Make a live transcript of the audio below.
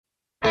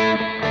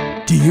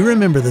Do you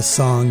remember the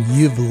song,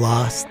 You've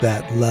Lost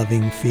That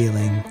Loving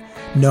Feeling?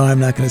 No, I'm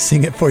not going to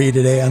sing it for you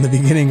today on the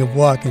beginning of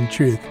Walk in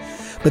Truth.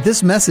 But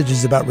this message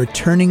is about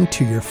returning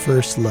to your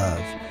first love.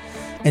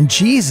 And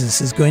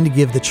Jesus is going to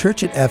give the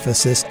church at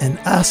Ephesus and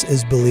us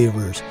as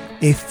believers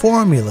a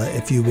formula,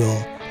 if you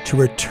will, to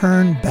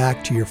return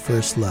back to your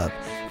first love.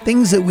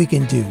 Things that we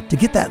can do to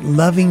get that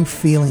loving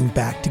feeling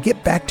back, to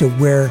get back to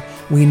where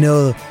we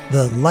know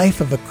the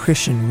life of a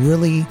Christian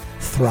really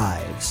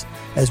thrives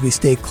as we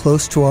stay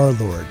close to our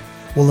Lord.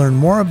 We'll learn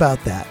more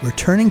about that,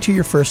 returning to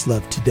your first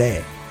love,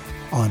 today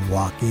on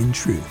Walk in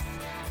Truth.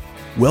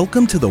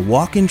 Welcome to the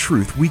Walk in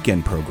Truth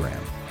weekend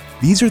program.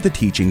 These are the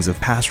teachings of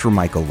Pastor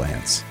Michael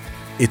Lance.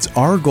 It's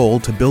our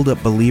goal to build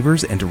up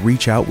believers and to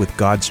reach out with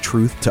God's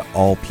truth to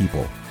all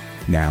people.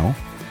 Now,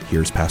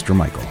 here's Pastor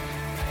Michael.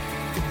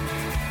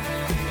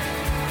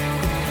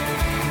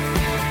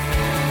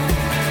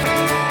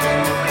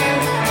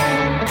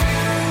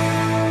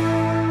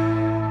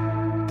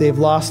 They've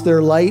lost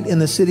their light in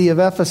the city of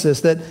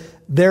Ephesus, that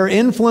their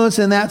influence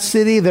in that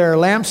city, their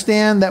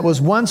lampstand that was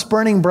once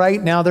burning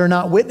bright, now they're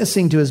not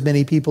witnessing to as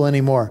many people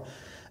anymore.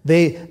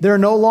 They're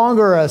no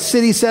longer a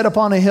city set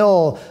upon a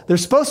hill. They're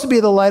supposed to be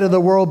the light of the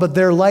world, but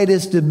their light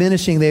is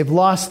diminishing. They've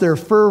lost their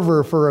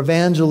fervor for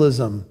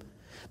evangelism.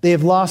 They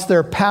have lost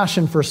their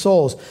passion for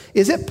souls.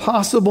 Is it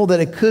possible that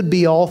it could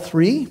be all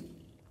three?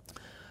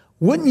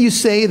 Wouldn't you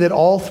say that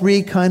all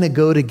three kind of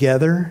go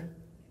together?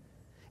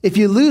 If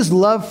you lose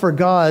love for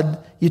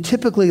God, you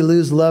typically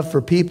lose love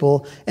for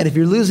people. And if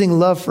you're losing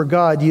love for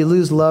God, you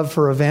lose love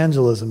for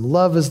evangelism.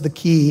 Love is the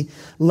key.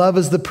 Love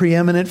is the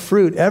preeminent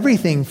fruit.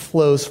 Everything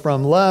flows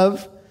from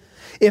love.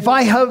 If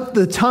I have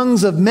the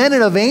tongues of men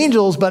and of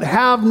angels, but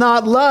have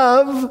not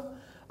love,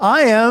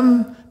 I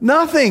am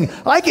nothing.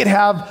 I could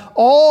know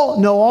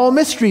all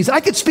mysteries. I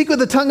could speak with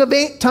the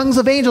tongues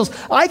of angels.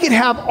 I could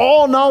have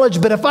all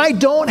knowledge, but if I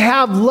don't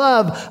have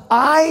love,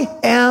 I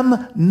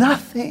am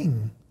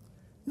nothing.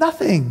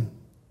 Nothing.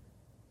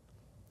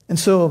 And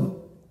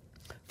so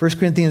 1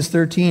 Corinthians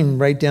 13,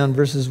 write down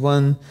verses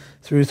 1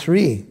 through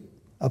 3,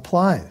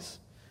 applies.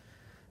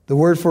 The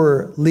word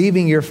for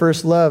leaving your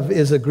first love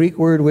is a Greek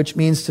word which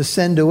means to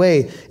send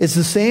away. It's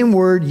the same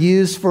word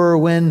used for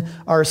when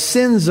our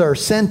sins are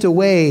sent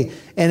away.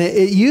 And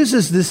it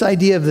uses this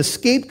idea of the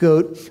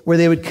scapegoat, where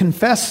they would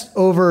confess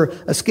over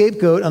a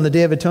scapegoat on the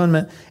Day of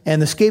Atonement,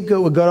 and the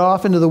scapegoat would go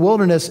off into the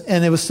wilderness,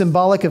 and it was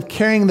symbolic of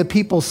carrying the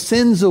people's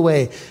sins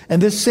away.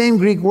 And this same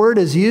Greek word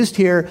is used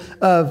here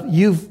of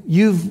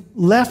you've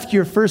left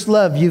your first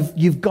love.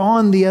 You've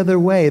gone the other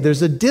way.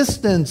 There's a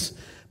distance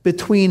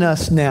between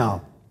us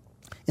now.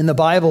 In the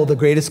Bible, the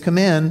greatest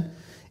command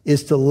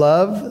is to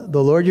love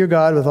the Lord your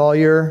God with all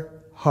your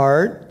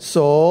heart,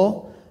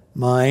 soul,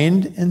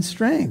 mind, and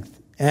strength.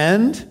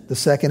 And the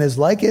second is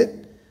like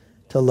it,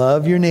 to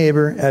love your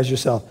neighbor as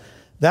yourself.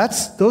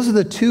 Those are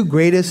the two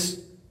greatest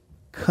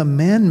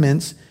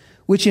commandments,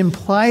 which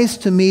implies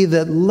to me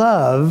that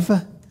love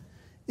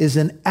is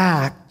an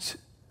act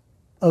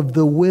of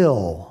the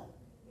will.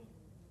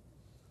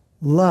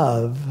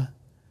 Love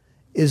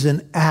is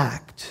an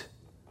act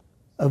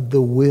of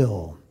the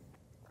will.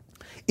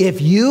 If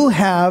you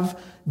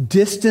have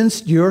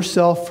distanced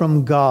yourself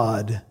from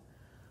God,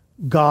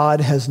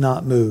 God has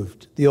not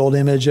moved. The old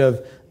image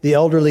of the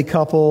elderly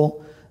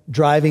couple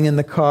driving in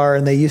the car,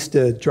 and they used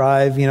to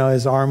drive,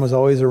 his arm was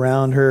always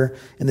around her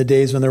in the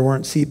days when there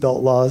weren't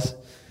seatbelt laws.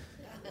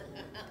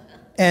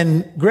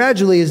 And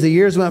gradually, as the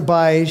years went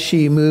by,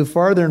 she moved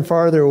farther and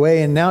farther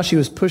away, and now she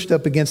was pushed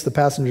up against the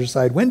passenger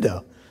side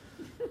window.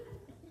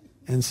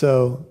 And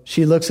so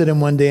she looks at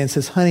him one day and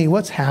says, "Honey,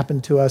 what's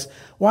happened to us?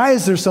 Why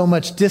is there so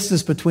much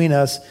distance between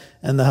us?"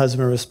 And the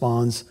husband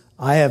responds,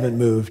 "I haven't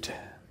moved."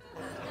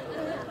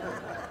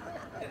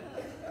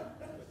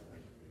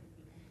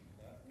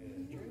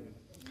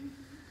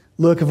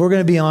 Look, if we're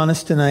going to be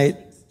honest tonight,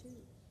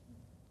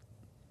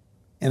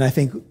 and I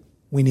think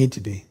we need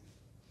to be,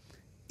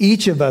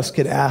 each of us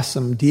could ask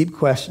some deep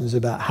questions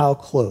about how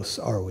close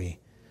are we.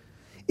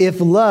 If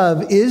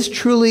love is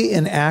truly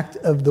an act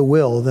of the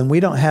will, then we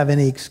don't have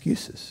any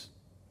excuses.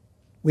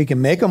 We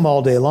can make them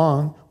all day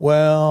long.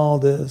 Well,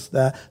 this,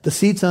 that. The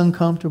seat's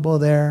uncomfortable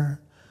there.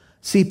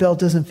 Seatbelt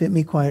doesn't fit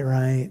me quite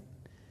right.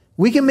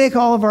 We can make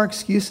all of our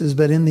excuses,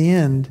 but in the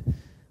end,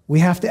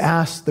 we have to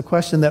ask the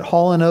question that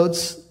Hall &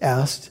 Oates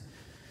asked.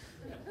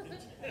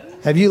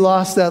 Have you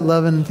lost that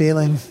love and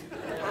feeling?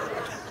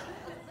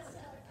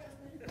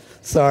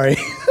 Sorry.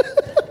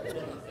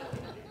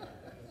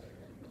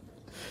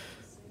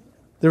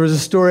 There was a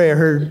story I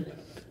heard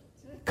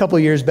a couple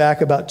years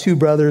back about two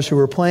brothers who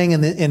were playing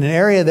in an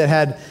area that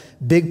had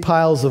big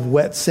piles of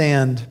wet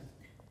sand.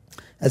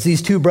 As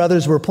these two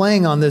brothers were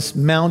playing on this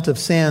mount of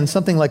sand,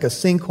 something like a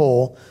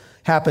sinkhole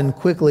happened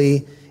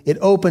quickly. It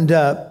opened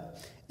up,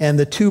 and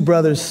the two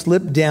brothers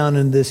slipped down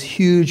in this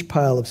huge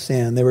pile of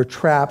sand. They were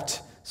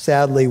trapped,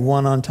 sadly,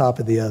 one on top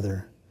of the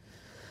other.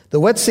 The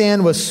wet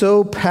sand was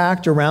so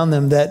packed around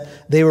them that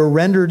they were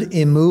rendered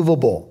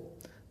immovable.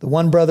 The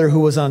one brother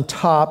who was on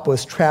top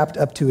was trapped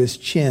up to his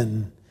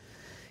chin.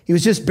 He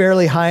was just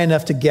barely high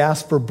enough to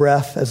gasp for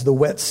breath as the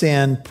wet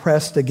sand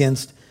pressed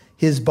against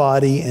his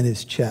body and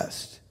his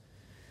chest.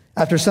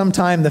 After some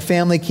time, the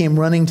family came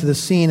running to the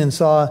scene and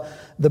saw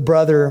the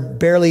brother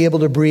barely able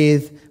to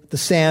breathe, the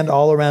sand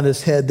all around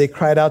his head. They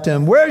cried out to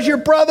him, "Where's your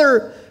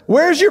brother?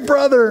 Where's your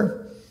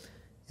brother?"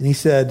 And he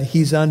said,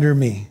 "He's under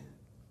me.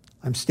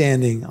 I'm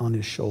standing on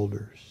his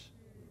shoulders."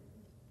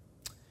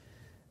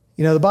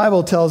 You know, the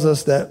Bible tells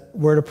us that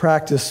we're to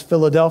practice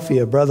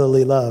Philadelphia,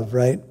 brotherly love,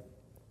 right?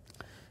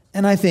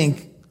 And I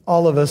think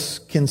all of us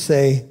can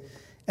say,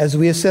 as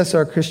we assess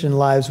our Christian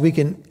lives, we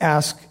can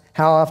ask,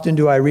 how often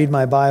do I read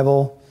my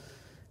Bible?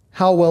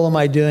 How well am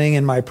I doing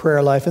in my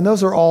prayer life? And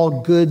those are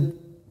all good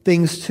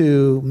things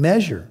to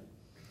measure.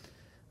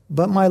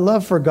 But my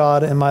love for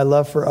God and my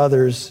love for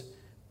others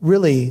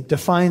really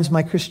defines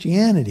my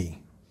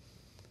Christianity.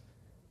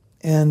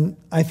 And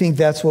I think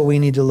that's what we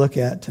need to look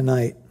at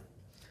tonight.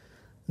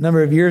 A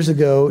number of years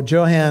ago,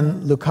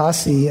 Johan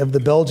Lucasi of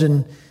the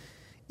Belgian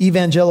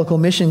Evangelical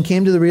Mission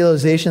came to the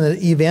realization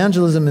that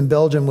evangelism in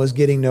Belgium was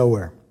getting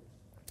nowhere.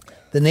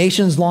 The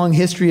nation's long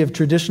history of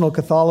traditional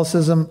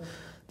Catholicism,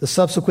 the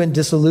subsequent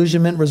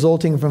disillusionment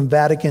resulting from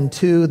Vatican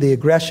II, the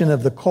aggression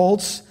of the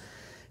cults,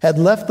 had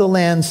left the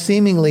land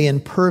seemingly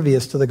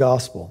impervious to the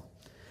gospel.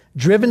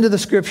 Driven to the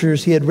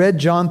scriptures, he had read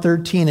John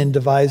 13 and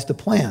devised a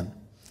plan.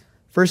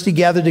 First, he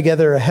gathered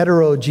together a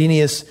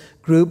heterogeneous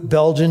group,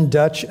 Belgian,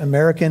 Dutch,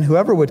 American,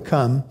 whoever would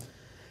come.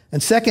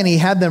 And second, he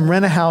had them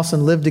rent a house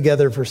and live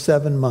together for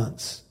 7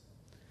 months.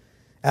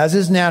 As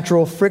is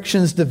natural,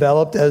 frictions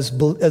developed as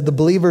the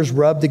believers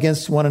rubbed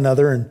against one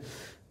another and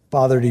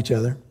bothered each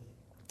other.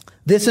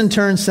 This in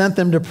turn sent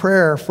them to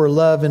prayer for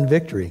love and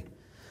victory.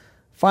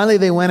 Finally,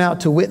 they went out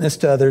to witness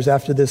to others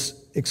after this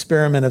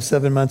experiment of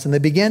 7 months, and they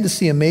began to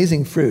see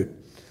amazing fruit.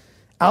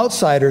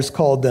 Outsiders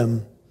called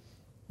them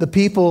the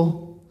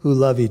people who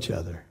love each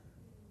other.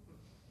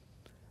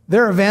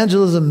 Their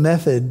evangelism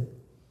method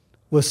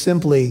was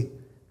simply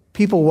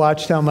people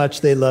watched how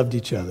much they loved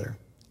each other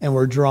and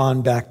were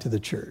drawn back to the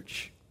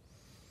church.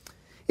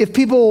 If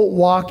people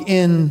walk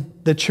in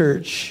the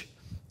church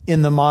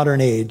in the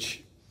modern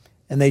age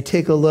and they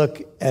take a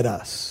look at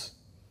us,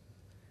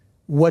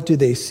 what do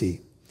they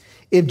see?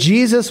 If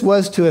Jesus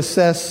was to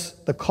assess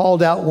the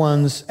called out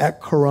ones at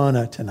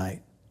Corona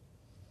tonight,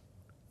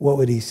 what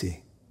would he see?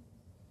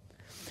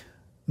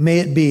 May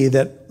it be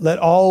that let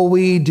all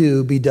we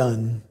do be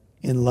done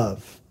in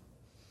love.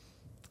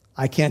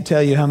 I can't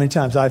tell you how many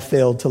times I've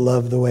failed to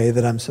love the way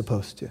that I'm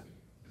supposed to.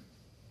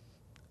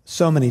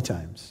 So many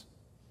times.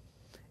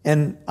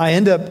 And I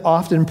end up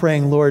often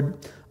praying, Lord,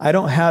 I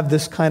don't have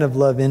this kind of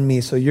love in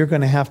me, so you're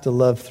going to have to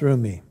love through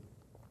me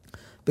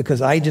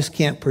because I just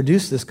can't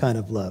produce this kind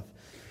of love.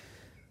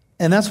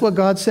 And that's what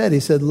God said. He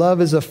said, love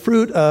is a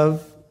fruit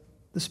of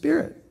the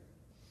Spirit.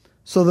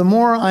 So the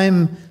more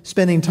I'm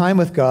spending time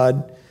with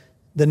God,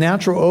 the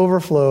natural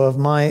overflow of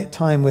my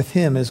time with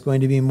him is going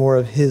to be more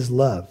of his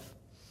love.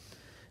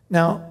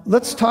 Now,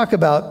 let's talk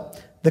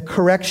about the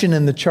correction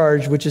and the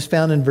charge, which is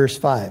found in verse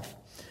 5.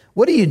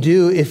 What do you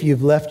do if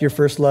you've left your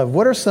first love?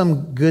 What are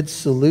some good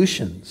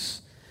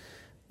solutions?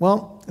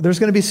 Well, there's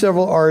going to be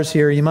several R's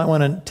here. You might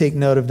want to take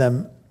note of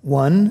them.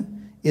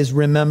 One is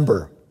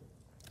remember.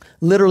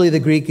 Literally, the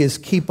Greek is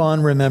keep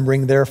on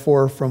remembering,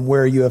 therefore, from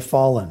where you have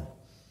fallen.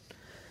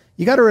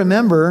 You got to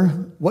remember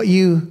what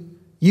you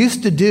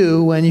used to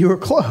do when you were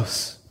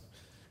close.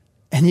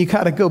 And you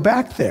got to go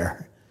back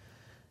there.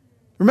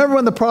 Remember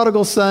when the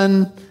prodigal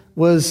son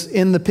was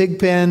in the pig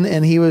pen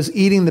and he was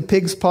eating the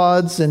pig's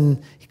pods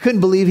and he couldn't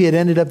believe he had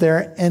ended up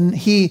there? And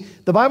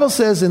the Bible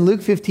says in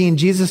Luke 15,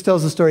 Jesus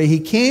tells the story, he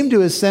came to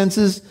his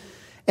senses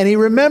and he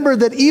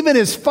remembered that even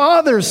his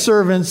father's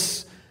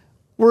servants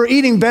were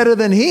eating better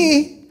than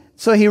he.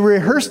 So he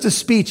rehearsed a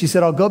speech. He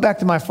said, I'll go back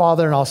to my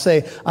father and I'll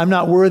say, I'm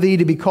not worthy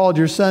to be called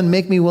your son.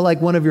 Make me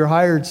like one of your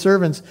hired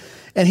servants.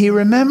 And he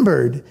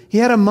remembered. He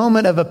had a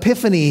moment of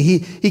epiphany.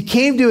 He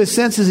came to his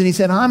senses and he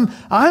said,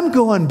 I'm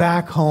going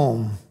back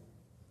home.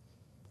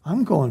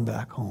 I'm going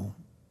back home.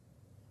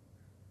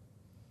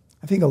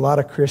 I think a lot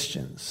of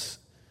Christians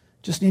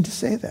just need to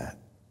say that.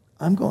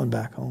 I'm going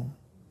back home.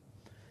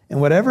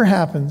 And whatever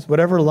happens,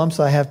 whatever lumps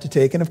I have to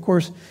take, and of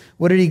course,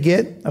 what did he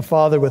get? A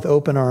father with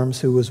open arms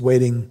who was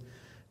waiting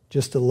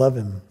just to love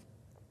him.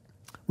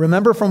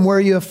 Remember from where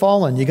you have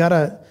fallen. You got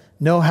to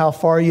know how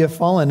far you have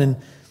fallen.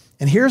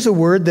 And here's a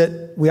word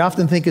that we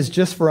often think is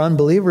just for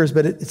unbelievers,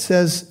 but it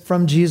says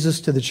from Jesus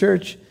to the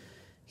church.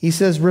 He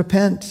says,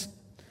 repent.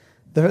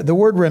 The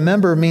word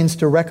remember means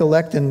to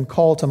recollect and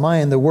call to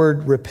mind. The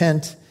word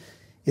repent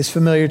is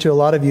familiar to a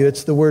lot of you.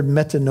 It's the word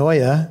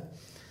metanoia.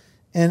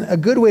 And a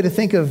good way to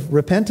think of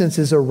repentance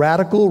is a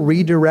radical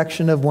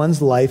redirection of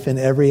one's life in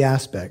every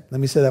aspect.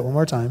 Let me say that one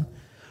more time.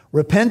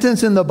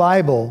 Repentance in the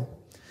Bible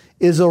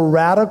is a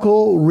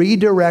radical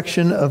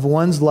redirection of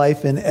one's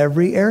life in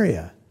every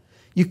area.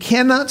 You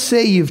cannot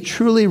say you've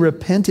truly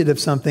repented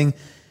of something.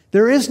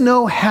 There is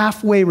no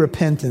halfway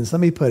repentance. Let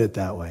me put it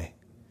that way.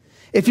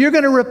 If you're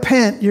going to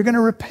repent, you're going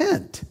to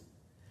repent.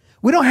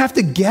 We don't have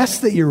to guess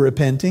that you're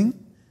repenting,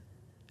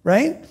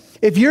 right?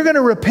 If you're going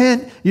to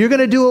repent, you're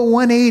going to do a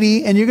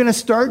 180 and you're going to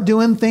start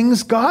doing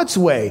things God's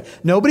way.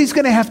 Nobody's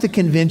going to have to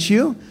convince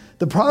you.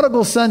 The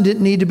prodigal son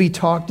didn't need to be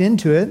talked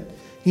into it.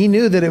 He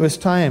knew that it was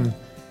time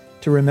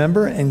to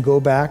remember and go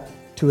back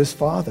to his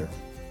father.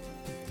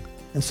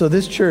 And so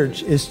this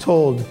church is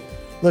told,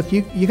 look,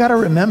 you got to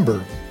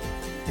remember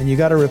and you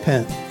got to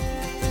repent.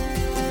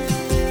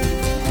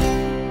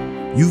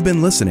 You've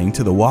been listening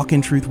to the Walk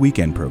in Truth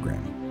Weekend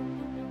program.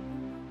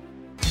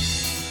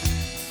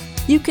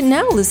 You can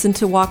now listen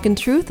to Walk in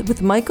Truth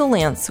with Michael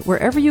Lance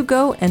wherever you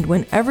go and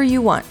whenever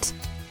you want.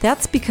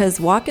 That's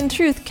because Walk in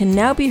Truth can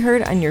now be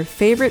heard on your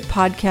favorite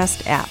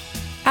podcast app.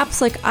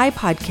 Apps like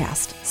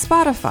iPodcast,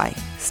 Spotify,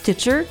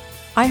 Stitcher,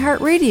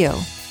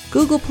 iHeartRadio,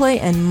 Google Play,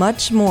 and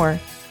much more.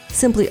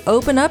 Simply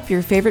open up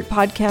your favorite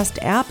podcast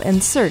app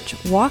and search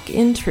Walk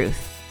in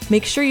Truth.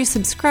 Make sure you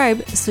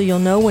subscribe so you'll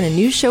know when a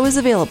new show is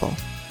available.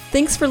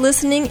 Thanks for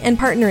listening and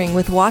partnering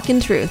with Walk in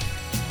Truth.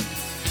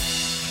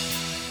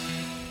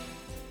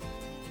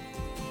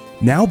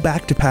 Now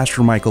back to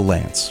Pastor Michael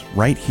Lance,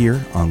 right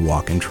here on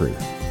Walk in Truth.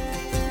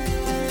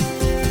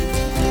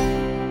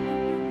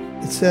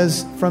 It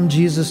says from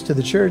Jesus to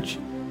the church,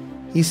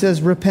 he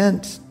says,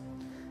 repent.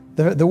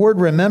 The word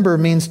remember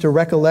means to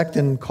recollect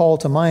and call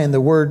to mind. The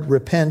word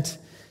repent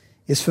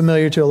is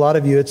familiar to a lot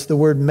of you. It's the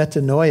word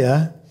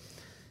metanoia.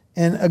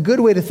 And a good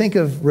way to think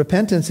of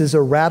repentance is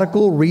a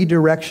radical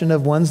redirection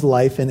of one's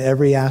life in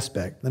every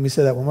aspect. Let me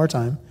say that one more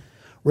time.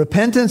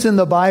 Repentance in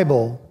the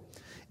Bible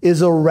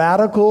is a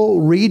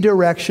radical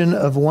redirection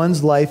of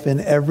one's life in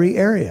every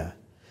area.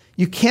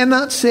 You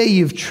cannot say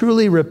you've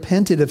truly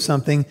repented of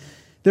something.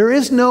 There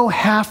is no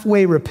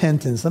halfway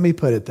repentance. Let me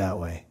put it that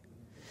way.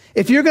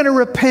 If you're going to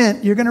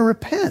repent, you're going to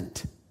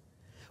repent.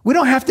 We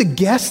don't have to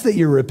guess that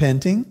you're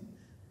repenting,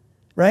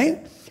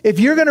 right? If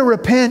you're going to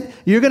repent,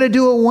 you're going to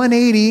do a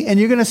 180 and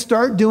you're going to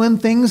start doing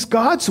things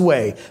God's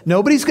way.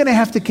 Nobody's going to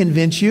have to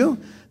convince you.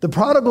 The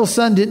prodigal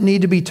son didn't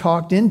need to be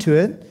talked into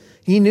it.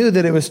 He knew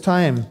that it was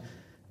time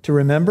to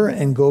remember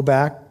and go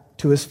back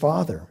to his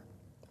father.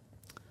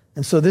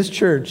 And so this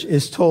church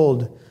is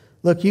told,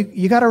 look,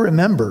 you got to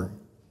remember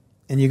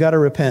and you got to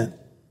repent.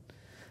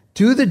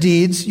 Do the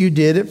deeds you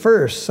did at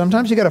first.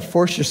 Sometimes you got to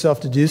force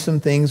yourself to do some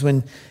things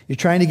when you're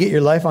trying to get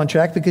your life on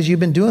track because you've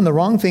been doing the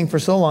wrong thing for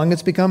so long,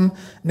 it's become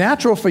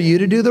natural for you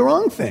to do the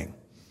wrong thing.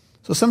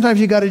 So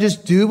sometimes you got to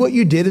just do what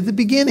you did at the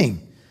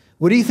beginning.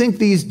 What do you think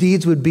these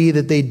deeds would be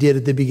that they did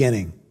at the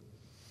beginning?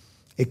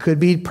 It could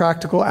be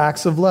practical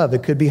acts of love.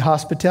 It could be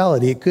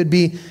hospitality. It could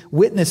be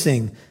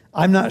witnessing.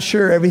 I'm not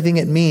sure everything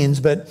it means,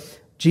 but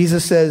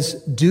Jesus says,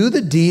 do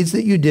the deeds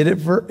that you did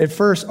at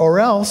first, or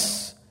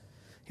else.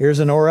 Here's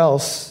an or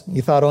else.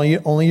 You thought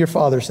only your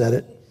father said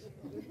it.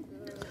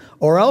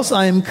 Or else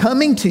I am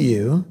coming to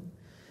you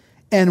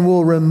and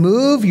will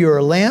remove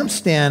your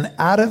lampstand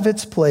out of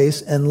its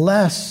place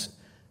unless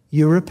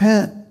you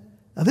repent.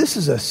 Now, this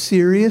is a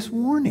serious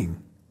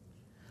warning.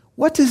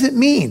 What does it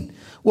mean?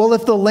 Well,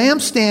 if the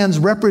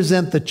lampstands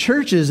represent the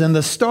churches and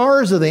the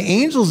stars are the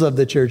angels of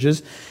the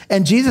churches,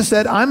 and Jesus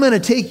said, I'm going to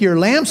take your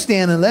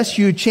lampstand unless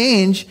you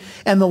change,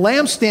 and the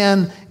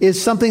lampstand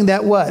is something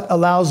that what?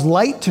 Allows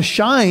light to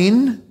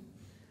shine,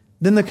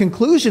 then the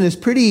conclusion is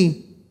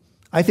pretty,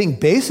 I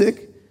think,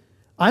 basic.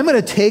 I'm going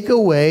to take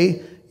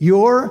away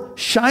your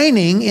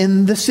shining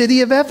in the city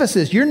of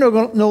Ephesus. You're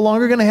no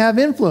longer going to have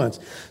influence.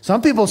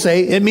 Some people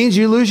say it means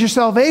you lose your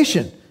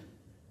salvation.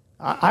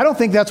 I don't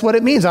think that's what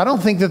it means. I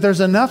don't think that there's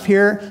enough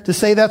here to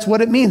say that's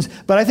what it means.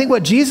 But I think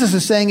what Jesus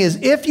is saying is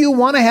if you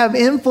want to have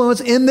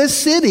influence in this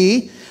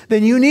city,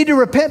 then you need to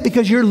repent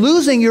because you're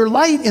losing your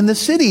light in the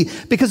city.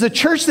 Because a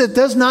church that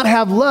does not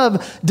have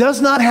love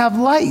does not have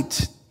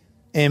light.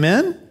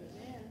 Amen?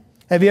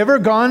 Have you ever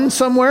gone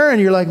somewhere and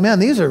you're like, man,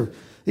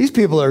 these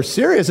people are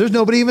serious. There's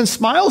nobody even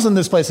smiles in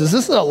this place. Is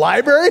this a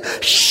library?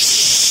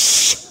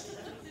 Shh.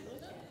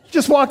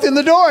 Just walked in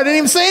the door. I didn't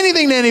even say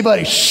anything to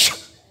anybody. Shh.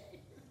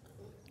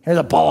 Here's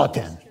a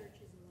bulletin.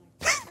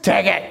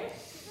 Take it.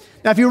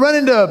 Now, if you run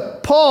into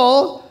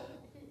Paul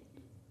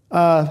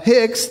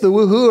Hicks, the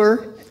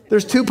woohooer,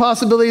 there's two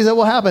possibilities that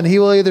will happen. He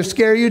will either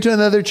scare you to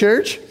another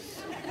church,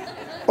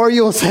 or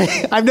you will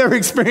say, I've never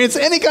experienced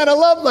any kind of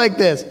love like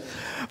this.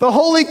 The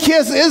holy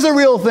kiss is a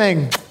real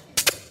thing.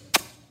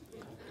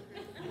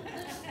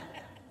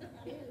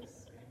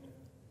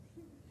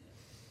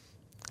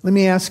 Let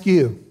me ask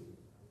you,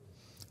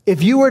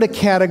 if you were to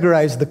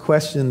categorize the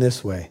question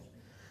this way,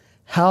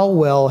 how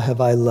well have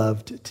I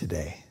loved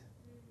today?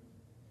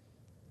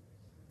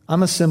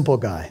 I'm a simple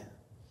guy.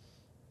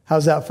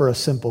 How's that for a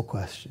simple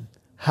question?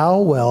 How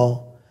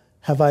well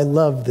have I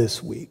loved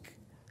this week?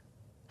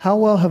 How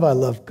well have I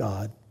loved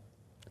God?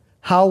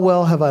 How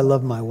well have I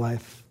loved my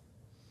wife?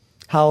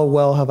 How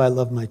well have I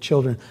loved my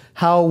children?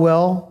 How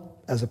well,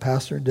 as a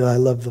pastor, did I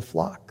love the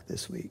flock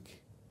this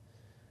week?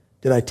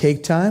 Did I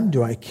take time?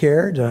 Do I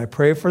care? Did I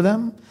pray for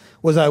them?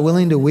 Was I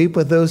willing to weep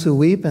with those who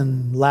weep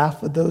and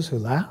laugh with those who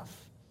laugh?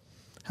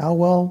 How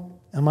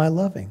well am I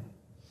loving?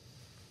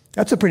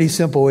 That's a pretty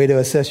simple way to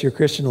assess your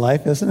Christian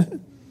life, isn't it?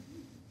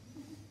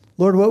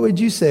 Lord, what would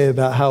you say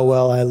about how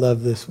well I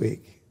love this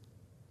week?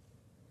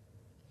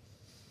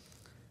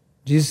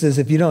 Jesus says,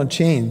 if you don't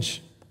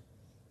change,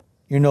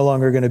 you're no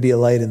longer going to be a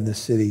light in this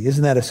city.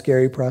 Isn't that a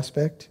scary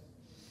prospect?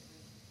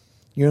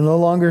 You'll no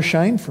longer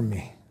shine for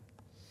me.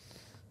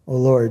 Oh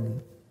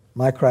Lord,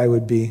 my cry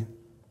would be,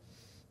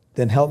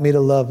 then help me to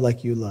love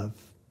like you love.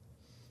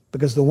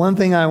 Because the one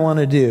thing I want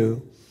to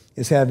do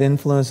is have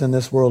influence in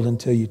this world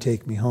until you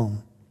take me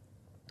home.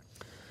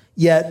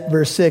 Yet,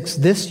 verse 6,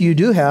 this you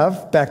do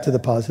have, back to the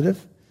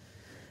positive,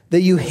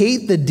 that you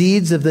hate the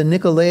deeds of the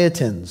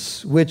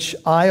Nicolaitans, which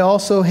I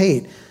also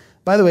hate.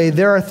 By the way,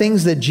 there are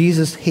things that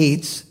Jesus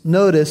hates.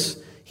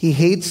 Notice, he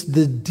hates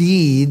the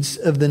deeds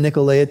of the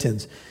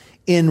Nicolaitans.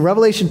 In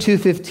Revelation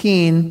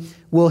 2:15,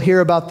 we'll hear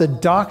about the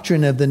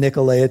doctrine of the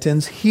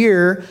Nicolaitans.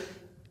 Here,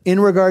 in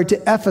regard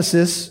to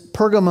Ephesus,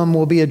 Pergamum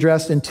will be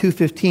addressed in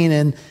 2:15,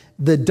 and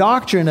the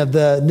doctrine of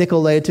the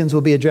Nicolaitans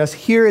will be addressed.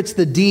 Here it's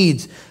the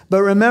deeds.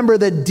 But remember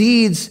that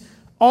deeds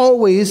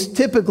always,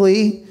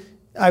 typically,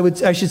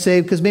 I should say,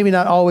 because maybe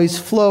not always,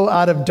 flow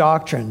out of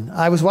doctrine.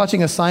 I was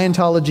watching a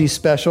Scientology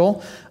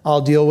special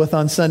I'll deal with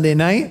on Sunday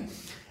night.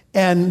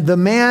 And the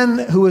man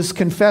who was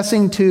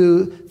confessing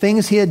to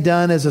things he had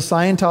done as a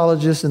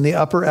Scientologist in the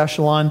upper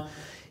echelon,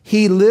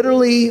 he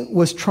literally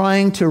was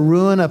trying to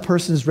ruin a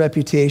person's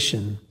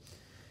reputation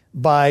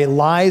by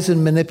lies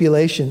and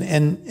manipulation.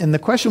 And the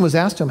question was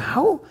asked to him,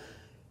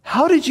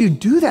 how did you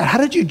do that? How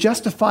did you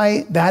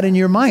justify that in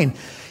your mind?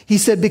 He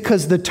said,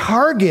 because the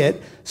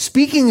target,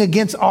 speaking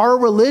against our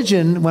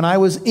religion when I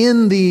was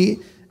in the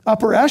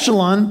upper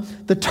echelon,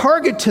 the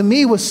target to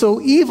me was so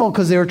evil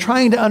because they were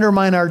trying to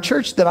undermine our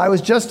church that I was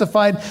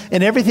justified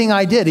in everything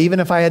I did, even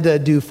if I had to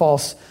do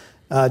false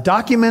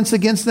documents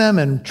against them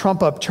and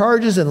trump up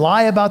charges and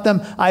lie about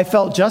them. I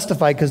felt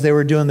justified because they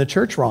were doing the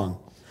church wrong.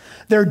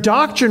 Their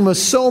doctrine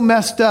was so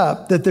messed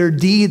up that their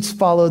deeds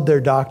followed their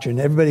doctrine.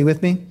 Everybody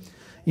with me?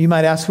 You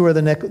might ask, who are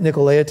the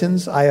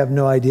Nicolaitans? I have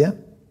no idea.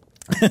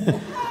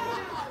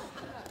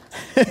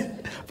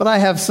 But I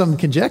have some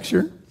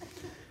conjecture.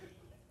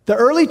 The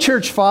early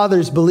church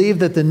fathers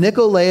believed that the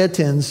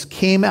Nicolaitans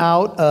came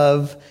out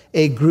of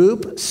a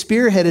group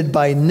spearheaded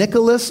by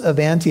Nicholas of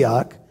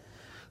Antioch,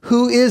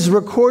 who is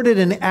recorded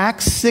in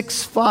Acts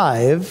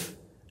 6:5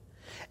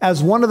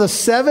 as one of the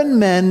 7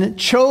 men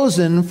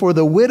chosen for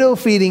the widow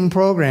feeding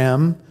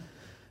program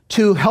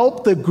to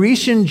help the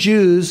Grecian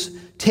Jews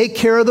take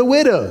care of the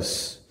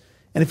widows.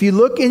 And if you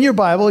look in your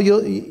Bible,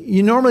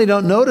 you normally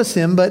don't notice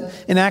him, but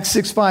in Acts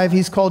 6:5,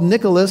 he's called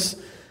Nicholas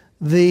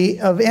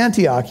of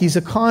Antioch. He's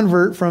a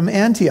convert from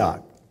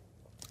Antioch.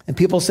 And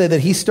people say that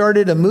he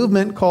started a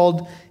movement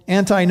called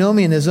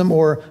antinomianism,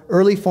 or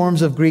early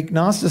forms of Greek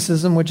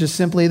Gnosticism, which is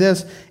simply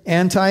this.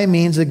 Anti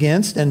means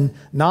against, and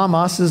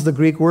nomos is the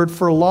Greek word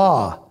for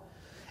law.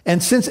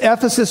 And since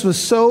Ephesus was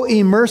so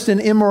immersed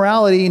in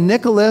immorality,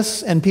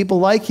 Nicholas and people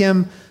like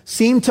him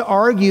seemed to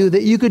argue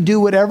that you could do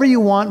whatever you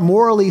want,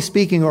 morally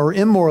speaking or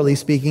immorally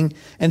speaking,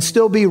 and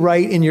still be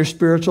right in your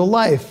spiritual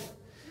life.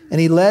 And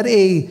he led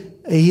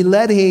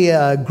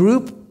a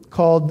group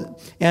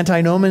called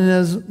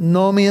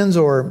antinomians,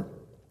 or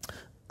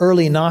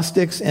early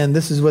Gnostics, and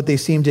this is what they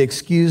seemed to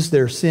excuse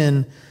their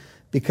sin,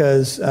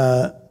 because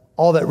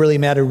all that really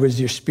mattered was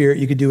your spirit.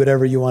 You could do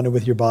whatever you wanted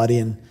with your body.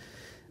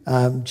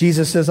 And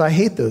Jesus says, I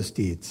hate those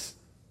deeds.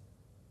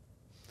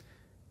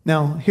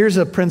 Now, here's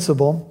a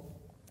principle.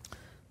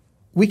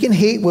 We can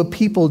hate what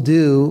people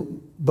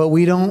do, but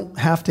we don't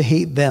have to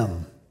hate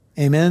them.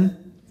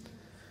 Amen?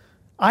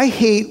 I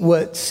hate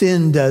what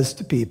sin does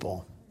to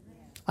people.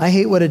 I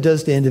hate what it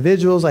does to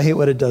individuals. I hate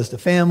what it does to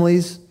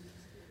families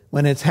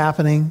when it's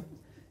happening.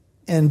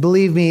 And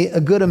believe me, a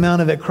good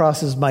amount of it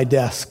crosses my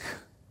desk.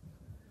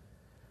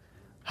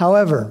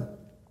 However,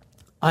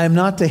 I am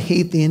not to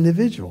hate the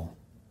individual.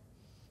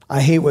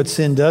 I hate what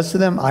sin does to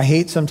them. I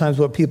hate sometimes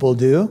what people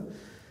do,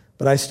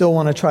 but I still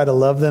want to try to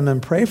love them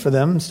and pray for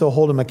them and still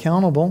hold them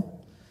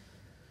accountable.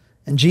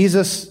 And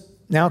Jesus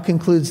now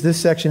concludes this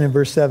section in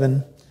verse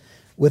 7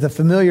 with a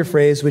familiar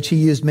phrase, which he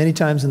used many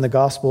times in the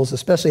Gospels,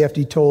 especially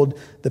after he told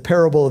the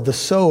parable of the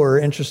sower,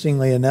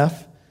 interestingly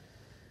enough.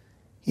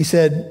 He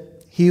said,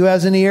 he who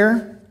has an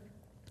ear,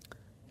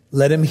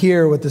 let him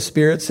hear what the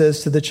Spirit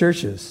says to the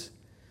churches.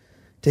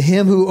 To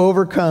him who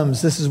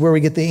overcomes, this is where we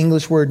get the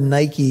English word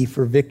Nike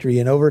for victory,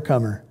 an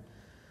overcomer,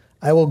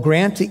 I will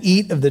grant to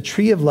eat of the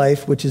tree of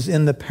life, which is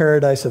in the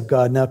paradise of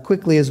God. Now,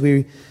 quickly, as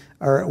we're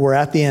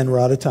at the end, we're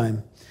out of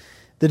time.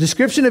 The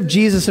description of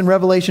Jesus in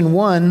Revelation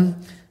 1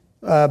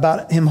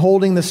 about him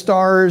holding the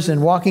stars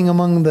and walking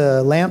among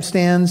the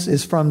lampstands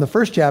is from the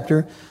first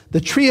chapter.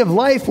 The tree of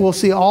life we'll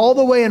see all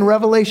the way in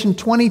Revelation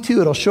 22.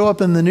 It'll show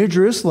up in the New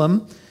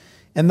Jerusalem.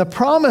 And the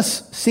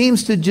promise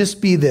seems to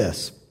just be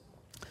this.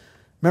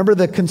 Remember,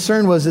 the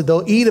concern was that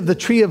they'll eat of the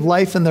tree of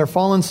life in their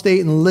fallen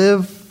state and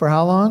live for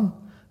how long?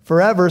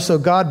 Forever. So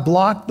God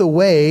blocked the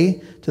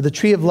way to the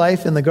tree of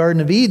life in the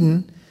Garden of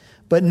Eden.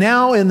 But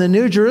now in the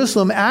New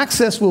Jerusalem,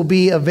 access will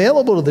be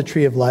available to the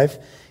tree of life.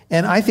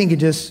 And I think it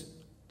just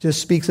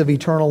speaks of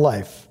eternal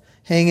life.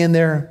 Hang in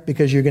there,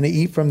 because you're going to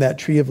eat from that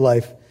tree of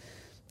life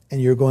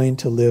and you're going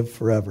to live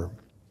forever.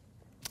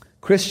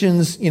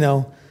 Christians,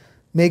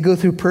 may go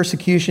through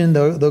persecution,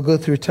 they'll go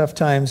through tough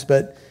times,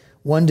 but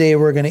one day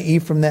we're going to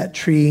eat from that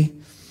tree,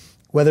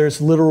 whether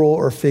it's literal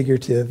or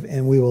figurative,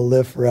 and we will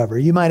live forever.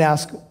 You might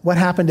ask, what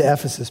happened to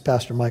Ephesus,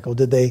 Pastor Michael?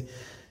 Did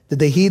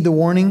they heed the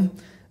warning?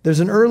 There's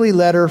an early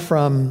letter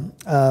from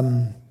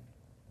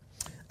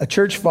a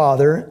church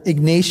father,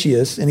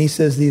 Ignatius, and he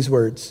says these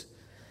words.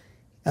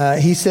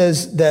 He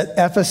says that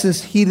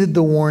Ephesus heeded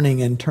the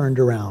warning and turned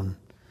around.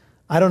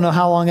 I don't know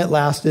how long it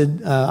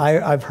lasted.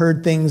 I've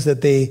heard things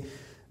that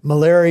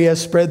malaria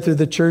spread through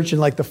the church in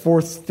like the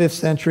 4th, 5th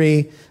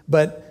century,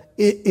 but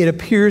it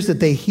appears that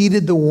they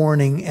heeded the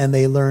warning and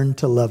they learned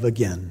to love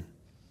again.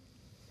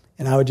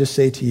 And I would just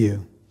say to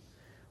you,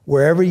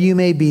 wherever you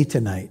may be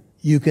tonight,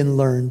 you can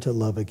learn to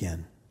love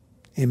again.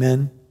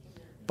 Amen?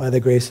 By the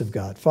grace of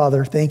God.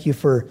 Father, thank you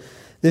for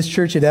this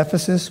church at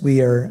Ephesus.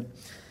 We are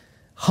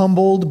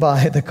humbled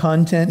by the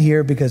content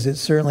here because it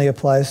certainly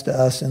applies to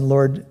us. And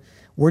Lord,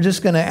 we're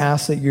just going to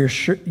ask that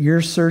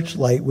your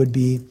searchlight would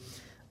be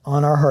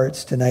on our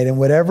hearts tonight. And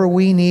whatever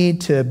we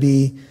need to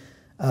be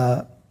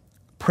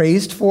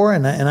praised for,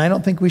 and I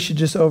don't think we should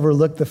just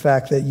overlook the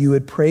fact that you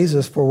would praise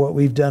us for what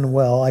we've done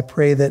well. I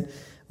pray that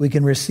we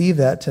can receive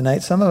that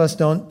tonight. Some of us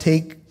don't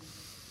take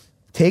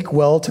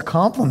well to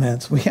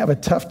compliments. We have a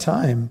tough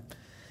time.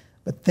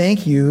 But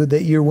thank you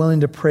that you're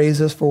willing to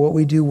praise us for what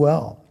we do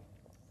well.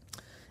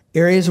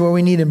 Areas where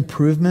we need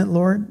improvement,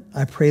 Lord,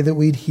 I pray that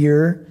we'd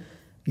hear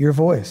your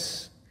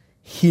voice,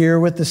 hear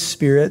what the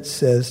Spirit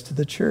says to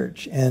the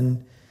church,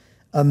 and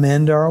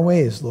amend our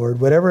ways, Lord,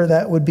 whatever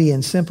that would be.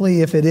 And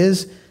simply, if it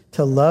is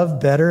to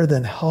love better,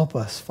 then help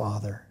us,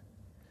 Father.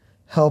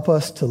 Help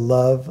us to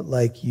love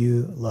like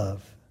you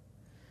love.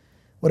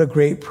 What a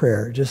great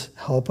prayer. Just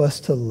help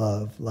us to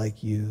love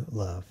like you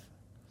love.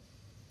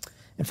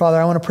 And Father,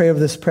 I want to pray over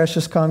this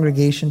precious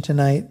congregation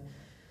tonight,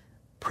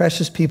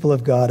 precious people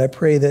of God. I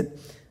pray that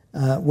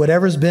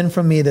whatever's been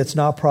from me that's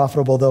not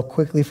profitable, they'll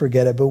quickly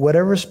forget it. But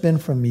whatever's been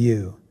from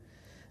you,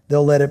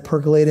 they'll let it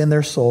percolate in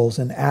their souls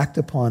and act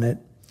upon it.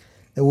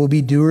 That we'll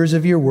be doers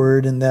of your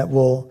word and that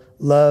will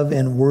love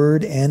in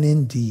word and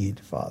in deed,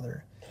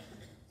 Father.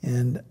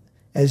 And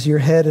as your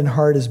head and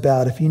heart is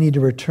bowed, if you need to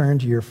return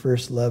to your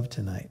first love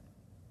tonight,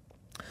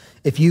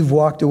 if you've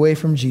walked away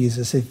from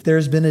Jesus, if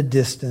there's been a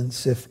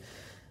distance, if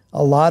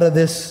a lot of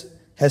this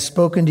has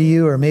spoken to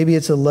you, or maybe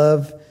it's a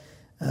love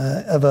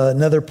of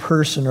another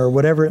person or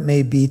whatever it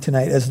may be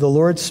tonight, as the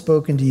Lord's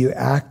spoken to you,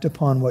 act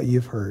upon what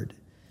you've heard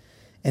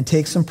and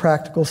take some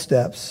practical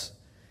steps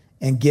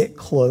and get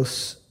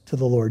close to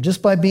the Lord.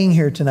 Just by being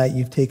here tonight,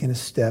 you've taken a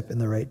step in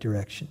the right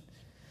direction.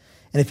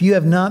 And if you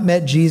have not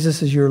met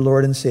Jesus as your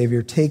Lord and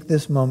Savior, take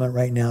this moment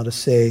right now to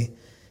say,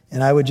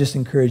 and I would just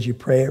encourage you,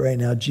 pray it right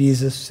now,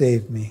 Jesus,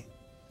 save me.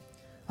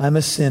 I'm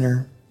a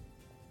sinner.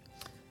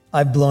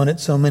 I've blown it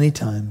so many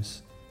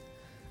times.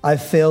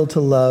 I've failed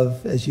to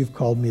love as you've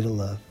called me to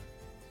love.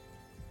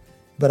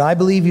 But I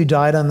believe you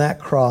died on that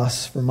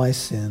cross for my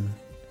sin.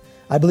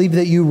 I believe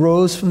that you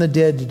rose from the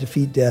dead to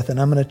defeat death, and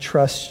I'm going to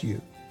trust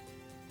you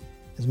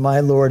as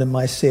my Lord and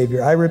my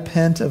Savior. I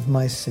repent of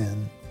my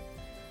sin.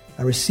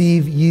 I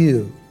receive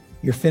you,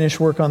 your finished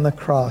work on the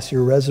cross,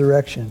 your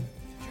resurrection,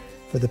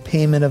 for the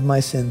payment of my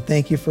sin.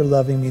 Thank you for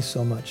loving me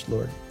so much,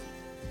 Lord.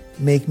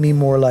 Make me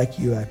more like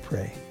you, I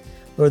pray.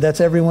 Lord,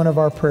 that's every one of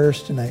our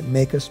prayers tonight.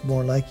 Make us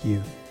more like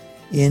you.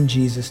 In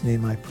Jesus'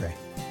 name I pray.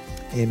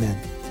 Amen.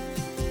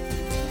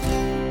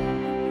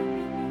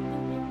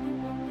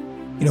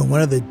 You know,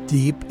 one of the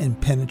deep and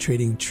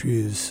penetrating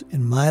truths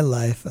in my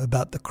life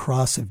about the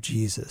cross of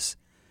Jesus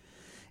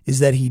is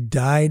that he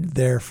died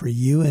there for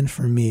you and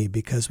for me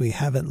because we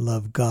haven't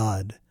loved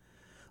God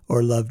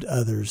or loved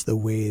others the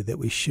way that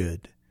we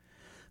should.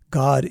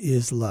 God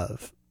is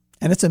love.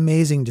 And it's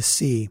amazing to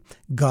see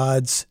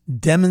God's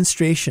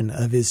demonstration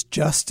of his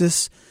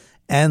justice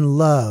and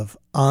love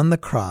on the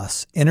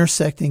cross,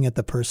 intersecting at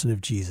the person of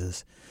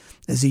Jesus,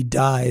 as he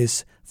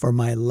dies for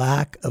my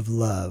lack of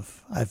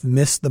love. I've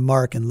missed the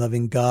mark in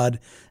loving God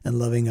and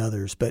loving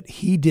others, but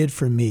he did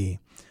for me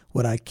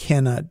what I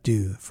cannot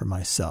do for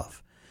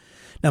myself.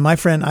 Now, my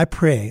friend, I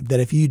pray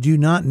that if you do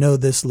not know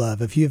this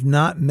love, if you have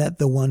not met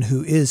the one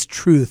who is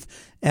truth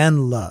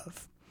and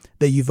love,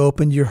 that you've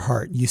opened your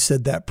heart. You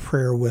said that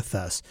prayer with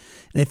us.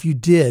 And if you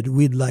did,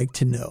 we'd like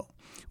to know.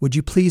 Would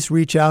you please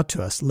reach out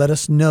to us? Let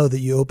us know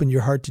that you opened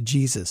your heart to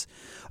Jesus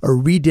or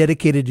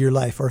rededicated your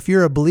life. Or if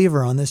you're a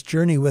believer on this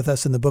journey with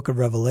us in the book of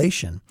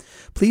Revelation,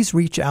 please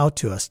reach out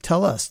to us.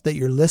 Tell us that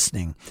you're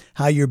listening,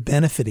 how you're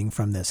benefiting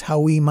from this, how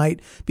we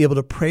might be able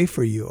to pray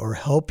for you or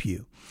help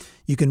you.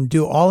 You can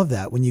do all of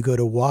that when you go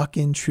to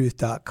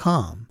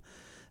walkintruth.com.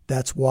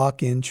 That's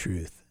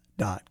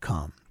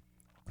walkintruth.com.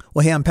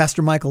 Well, hey, I'm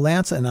Pastor Michael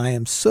Lance, and I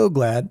am so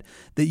glad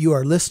that you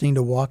are listening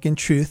to Walk in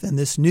Truth and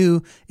this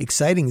new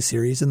exciting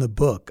series in the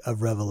book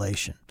of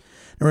Revelation.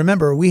 Now,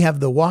 remember, we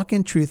have the Walk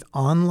in Truth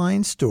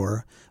online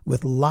store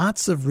with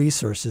lots of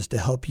resources to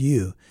help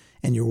you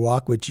in your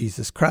walk with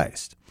Jesus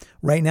Christ.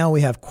 Right now,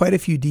 we have quite a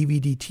few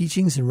DVD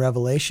teachings in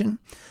Revelation,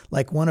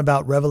 like one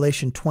about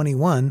Revelation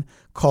 21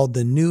 called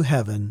The New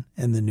Heaven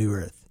and the New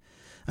Earth.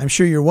 I'm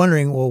sure you're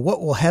wondering, well,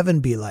 what will heaven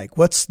be like?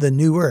 What's the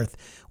new earth?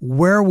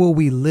 Where will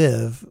we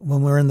live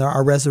when we're in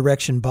our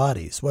resurrection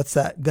bodies? What's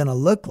that going to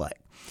look like?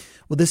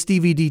 Well, this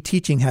DVD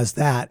teaching has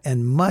that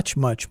and much,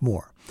 much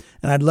more.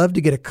 And I'd love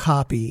to get a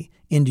copy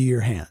into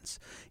your hands.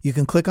 You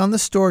can click on the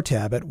store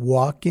tab at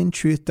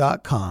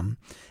walkintruth.com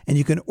and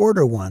you can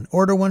order one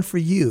for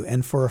you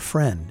and for a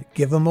friend.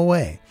 Give them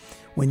away.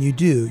 When you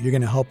do, you're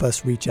going to help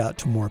us reach out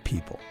to more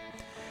people.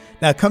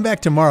 Now come back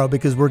tomorrow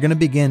because we're going to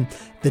begin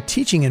the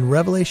teaching in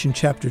Revelation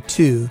chapter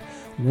 2,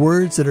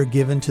 words that are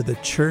given to the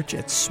church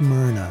at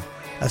Smyrna,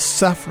 a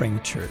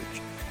suffering church,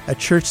 a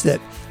church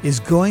that is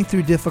going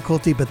through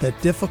difficulty, but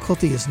that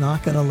difficulty is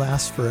not going to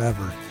last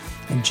forever.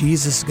 And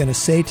Jesus is going to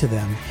say to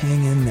them,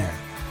 hang in there.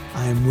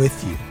 I am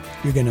with you.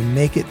 You're going to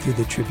make it through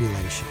the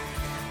tribulation.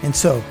 And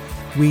so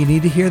we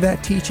need to hear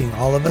that teaching.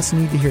 All of us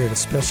need to hear it,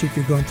 especially if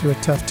you're going through a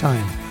tough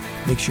time.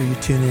 Make sure you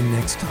tune in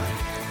next time.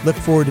 Look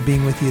forward to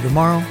being with you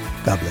tomorrow.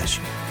 God bless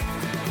you.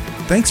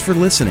 Thanks for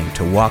listening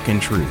to Walk in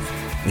Truth,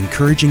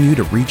 encouraging you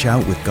to reach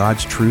out with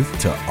God's truth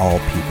to all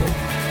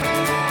people.